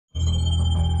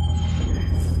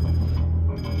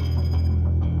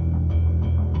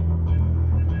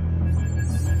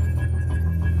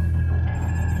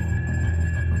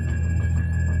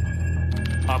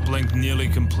Nearly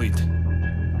complete.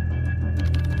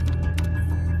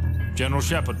 General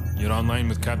Shepard, you're online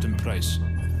with Captain Price.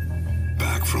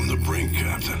 Back from the brink,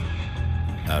 Captain.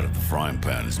 Out of the frying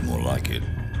pan is more like it.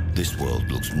 This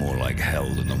world looks more like hell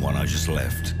than the one I just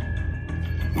left.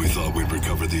 We thought we'd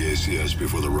recovered the ACS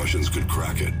before the Russians could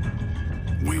crack it.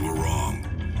 We were wrong.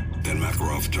 Then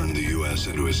Makarov turned the US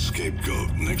into his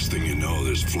scapegoat. Next thing you know,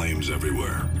 there's flames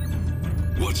everywhere.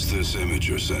 What's this image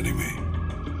you're sending me?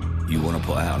 You want to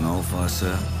put out an oil fire,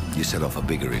 sir? You set off a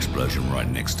bigger explosion right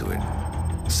next to it.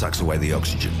 Sucks away the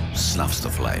oxygen, snuffs the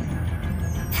flame.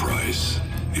 Price,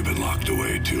 you've been locked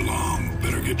away too long.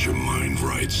 Better get your mind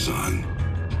right, son.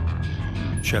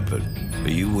 Shepard,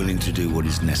 are you willing to do what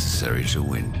is necessary to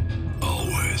win?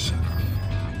 Always.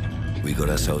 We got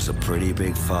ourselves a pretty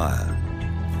big fire.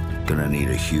 Gonna need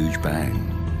a huge bang.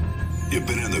 You've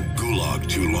been in the gulag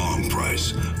too long,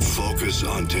 Price. Focus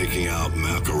on taking out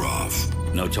Makarov.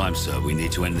 No time, sir. We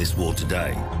need to end this war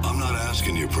today. I'm not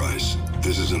asking you, Price.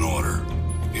 This is an order.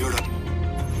 You're to...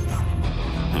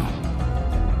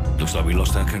 Looks like we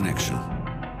lost our connection.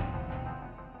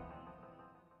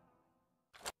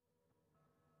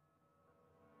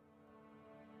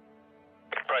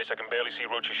 Price, I can barely see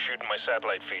Roach shooting my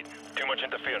satellite feed. Too much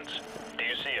interference. Do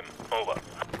you see him? Over.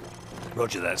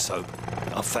 Roger that, Soap.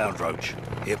 I've found Roach.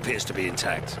 He appears to be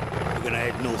intact. We're gonna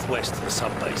head northwest to the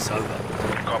subbase. Over.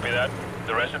 Copy that.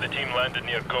 The rest of the team landed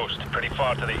near Ghost, pretty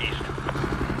far to the east.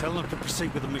 Tell them to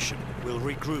proceed with the mission. We'll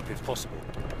regroup if possible.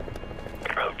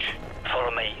 Roach, follow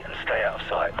me and stay out of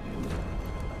sight.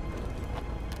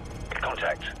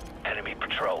 Contact. Enemy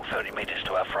patrol 30 meters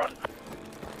to our front.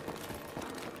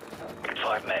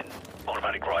 5 men.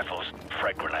 Automatic rifles.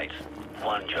 Frag grenades.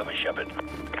 1 German Shepherd.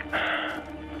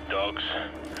 Dogs.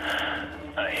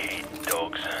 I hate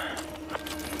dogs.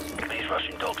 These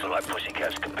Russian dogs are like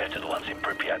pussycats compared to the ones in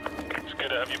Pripyat. It's good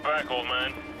to have you back, old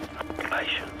man.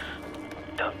 Patience.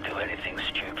 Don't do anything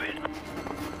stupid.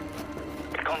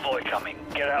 Convoy coming.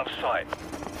 Get out of sight.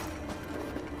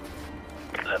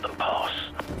 Let them pass.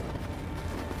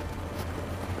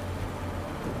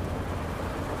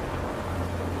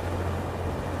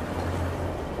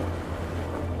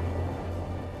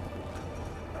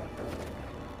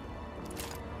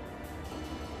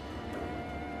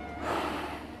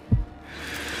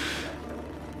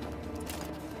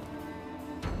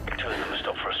 Two of them will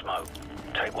stop for a smoke.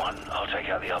 Take one, I'll take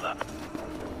out the other.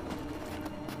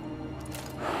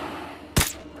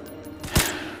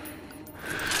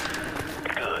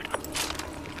 Good.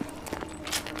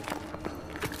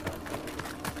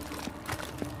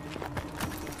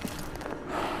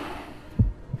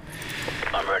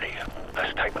 I'm ready.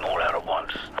 Let's take them all out at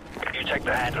once. You take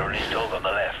the handler and his dog on the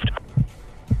left.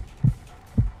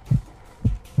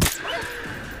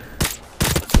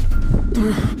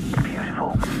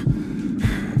 Beautiful.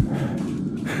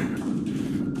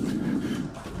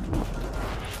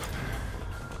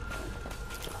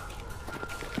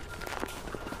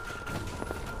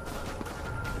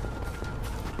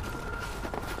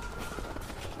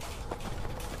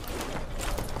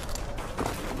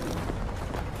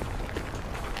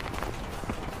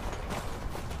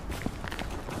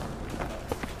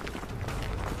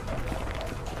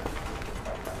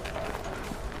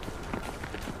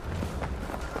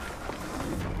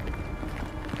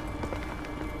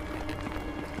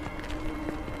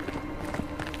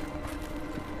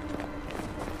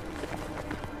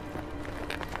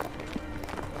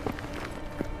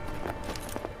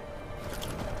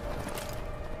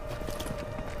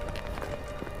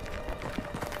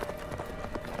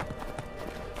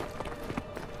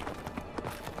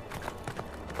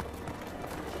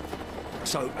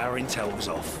 So, our intel was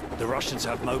off. The Russians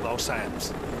have mobile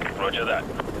SAMs. Roger that.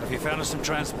 Have you found us some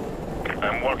transport?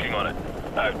 I'm working on it.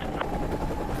 Out.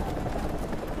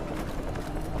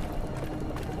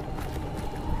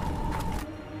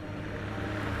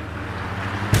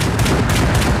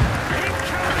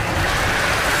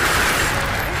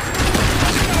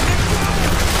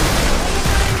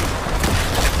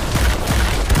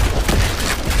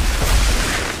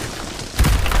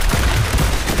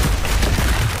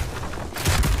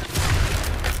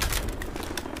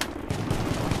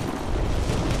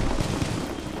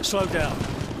 Slow down.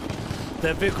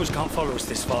 Their vehicles can't follow us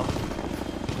this far.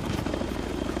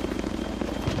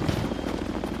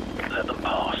 Let them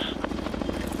pass.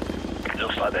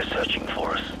 Looks like they're searching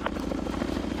for us.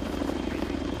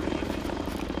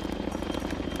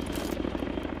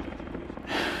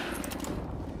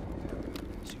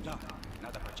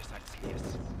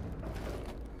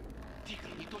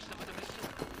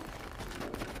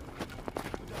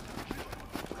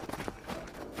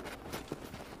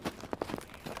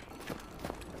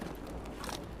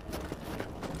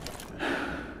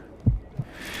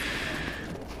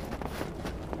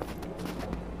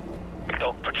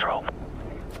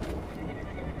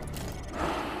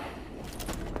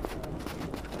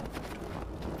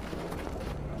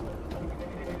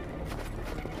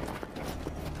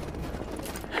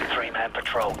 large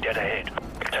patrol dead ahead.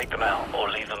 Take them out or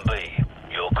leave them be.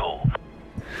 Your call.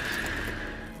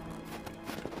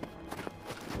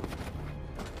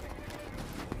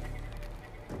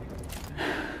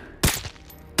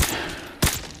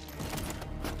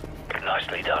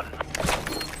 Nicely done.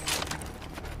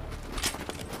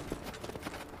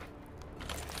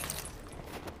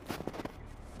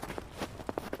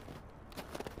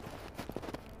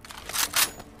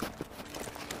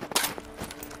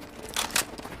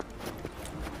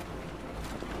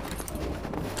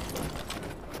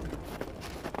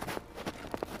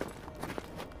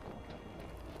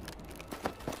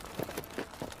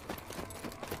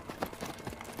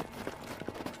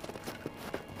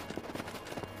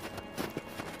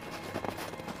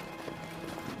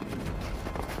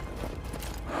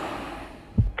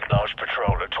 Large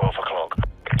patrol at 12 o'clock.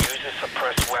 Use a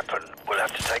suppressed weapon. We'll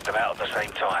have to take them out at the same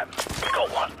time.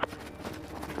 Got one.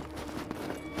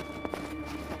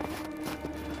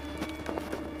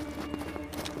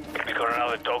 We got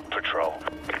another dog patrol.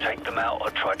 Take them out or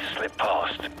try to slip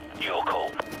past. Your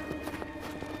call.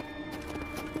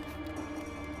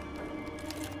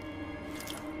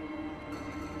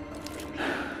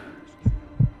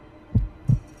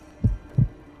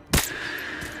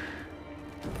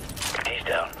 He's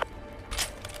down.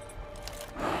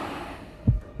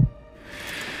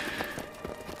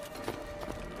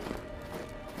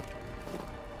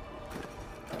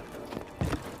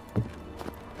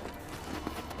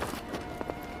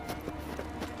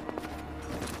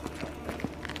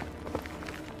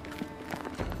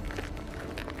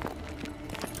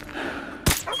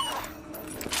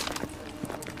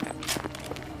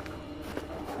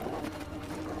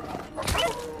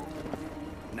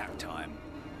 Nap time.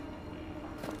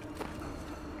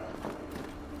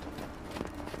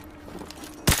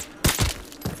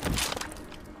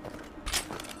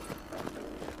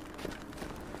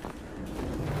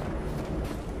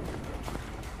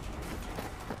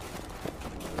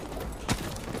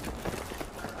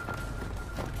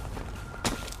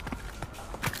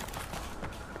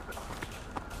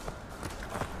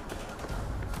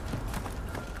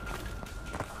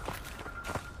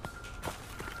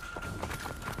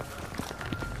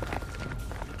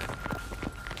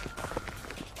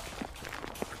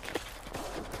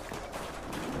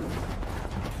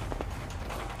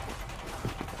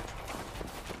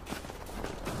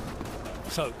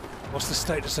 So, what's the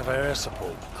status of our air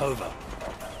support? Over.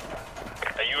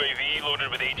 A UAV loaded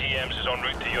with ATMs is en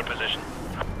route to your position.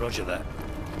 Roger that.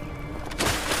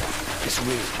 It's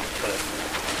weird, but...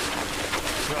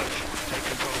 Roach, take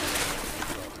control.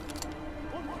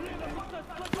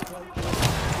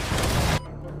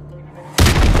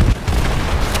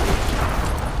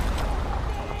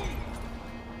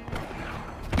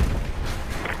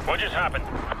 What just happened?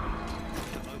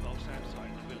 The mobile SAM site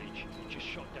in the village just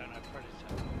shot down our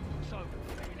predator. So,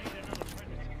 we need another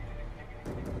predator.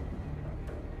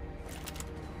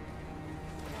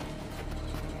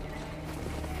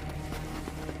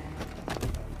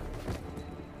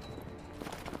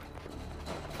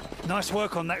 Nice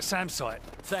work on that SAM site.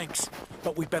 Thanks,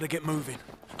 but we better get moving.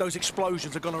 Those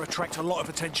explosions are going to attract a lot of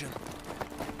attention.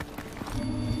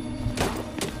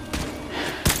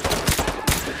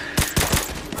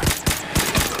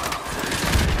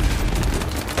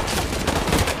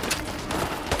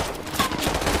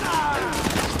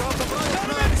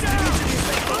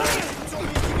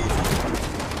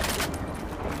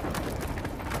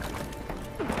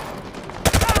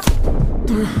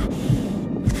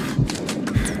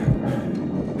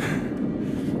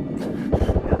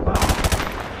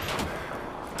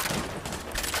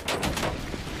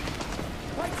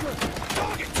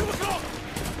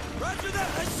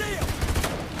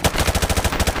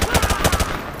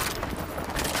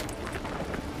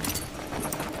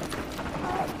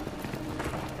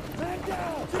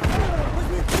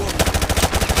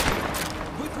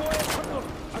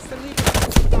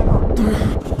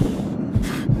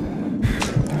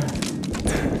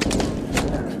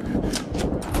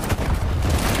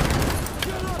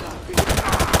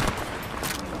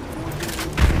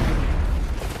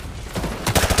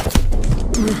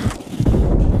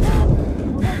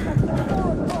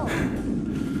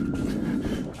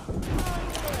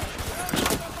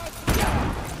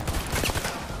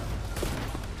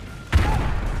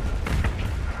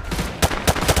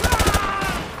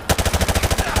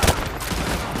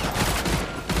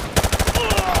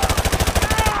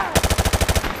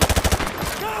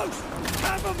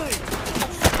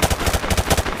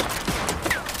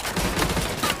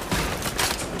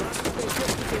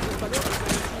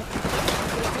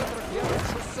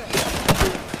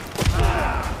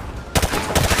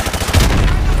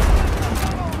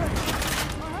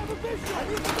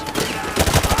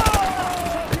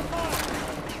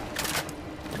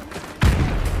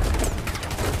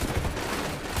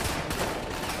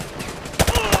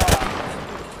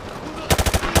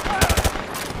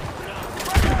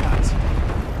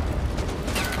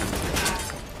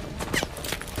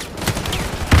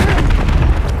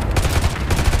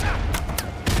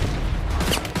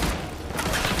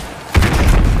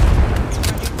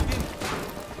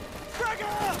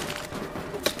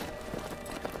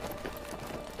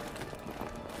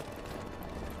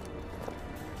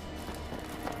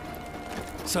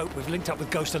 So, we've linked up with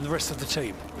Ghost and the rest of the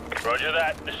team. Roger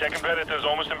that. The second predator's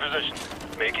almost in position.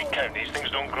 Make it count. These things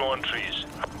don't grow on trees.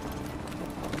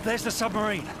 There's the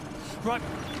submarine. Right.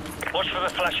 Watch for the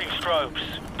flashing strobes.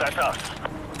 That's us.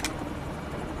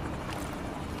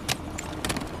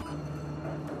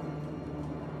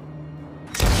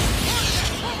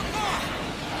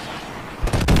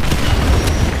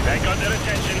 That got their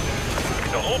attention.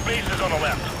 The whole base is on the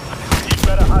left. You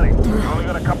better hurry. We've only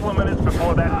got a couple of minutes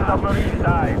before that submarine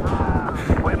dives.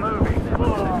 We're moving.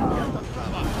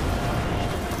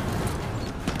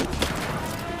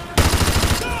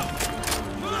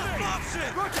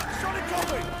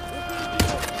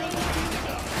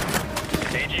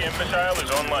 AGM missile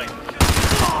is online.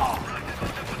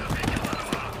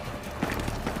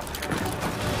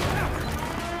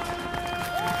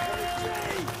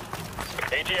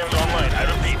 AGM's online. I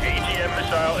repeat, AGM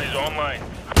missile is online.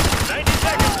 90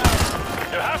 seconds!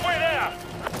 You're halfway there!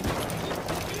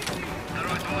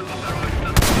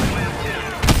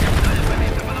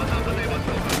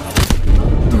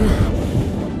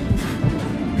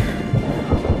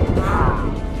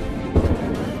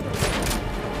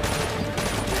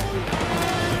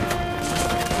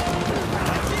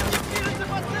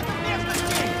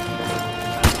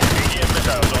 AGM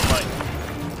missile is online.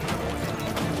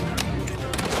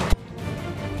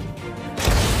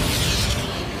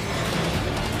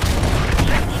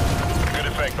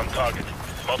 On target.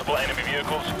 Multiple enemy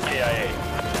vehicles, KIA.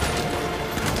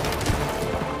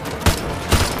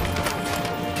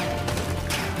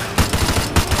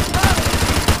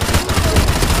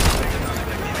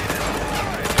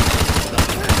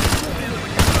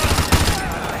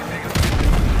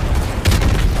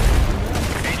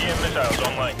 AGM missiles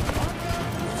online.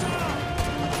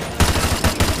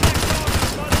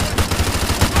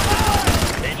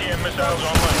 AGM missiles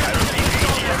online. I repeat,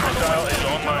 AGM missile is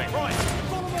online.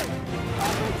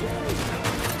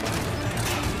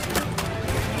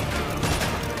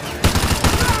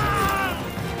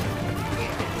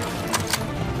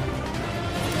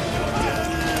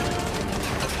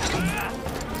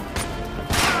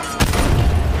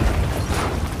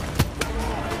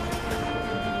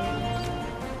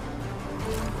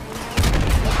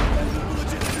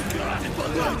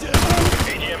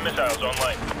 AGM missiles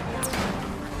online.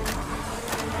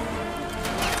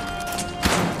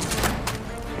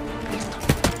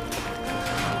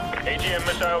 AGM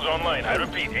missiles online. I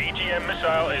repeat, AGM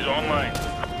missile is online.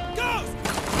 Go!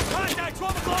 Contact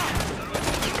 12 o'clock!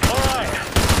 Alright,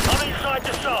 I'm inside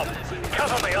the sub.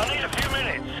 Cover me, I need a few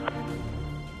minutes.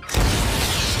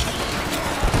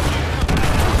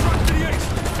 To the east!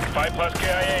 5+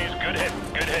 KIAs, good hit,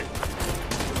 good hit.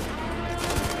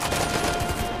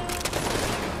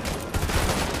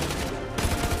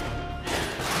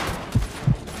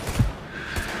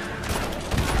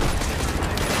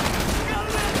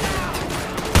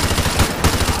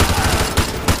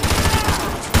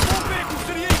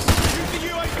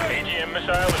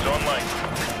 Missile is online.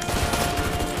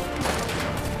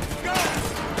 Go!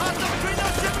 Hostile between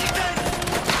those ships and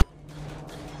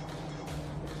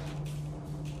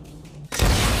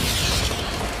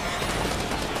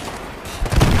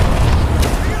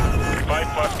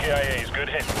 5+ KIAs, good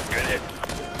hit, good hit.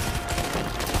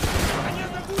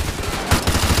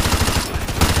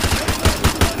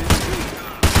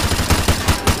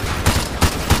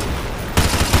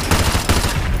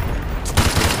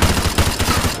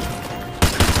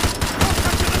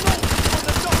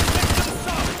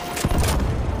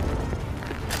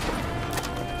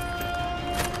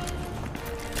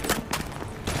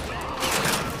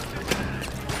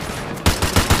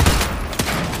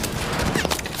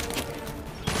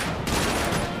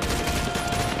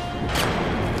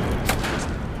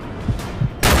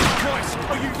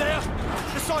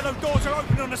 silo doors are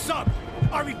opening on the sub.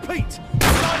 I repeat, the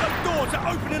silo doors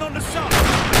are opening on the sub.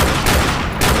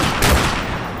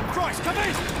 Christ, come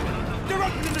in! They're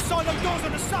opening the silo doors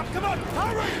on the sub. Come on,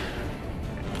 hurry!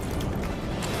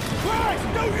 Christ,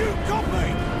 do you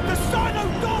copy? The silo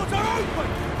doors are open!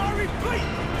 I repeat,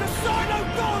 the silo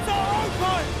doors are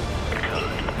open!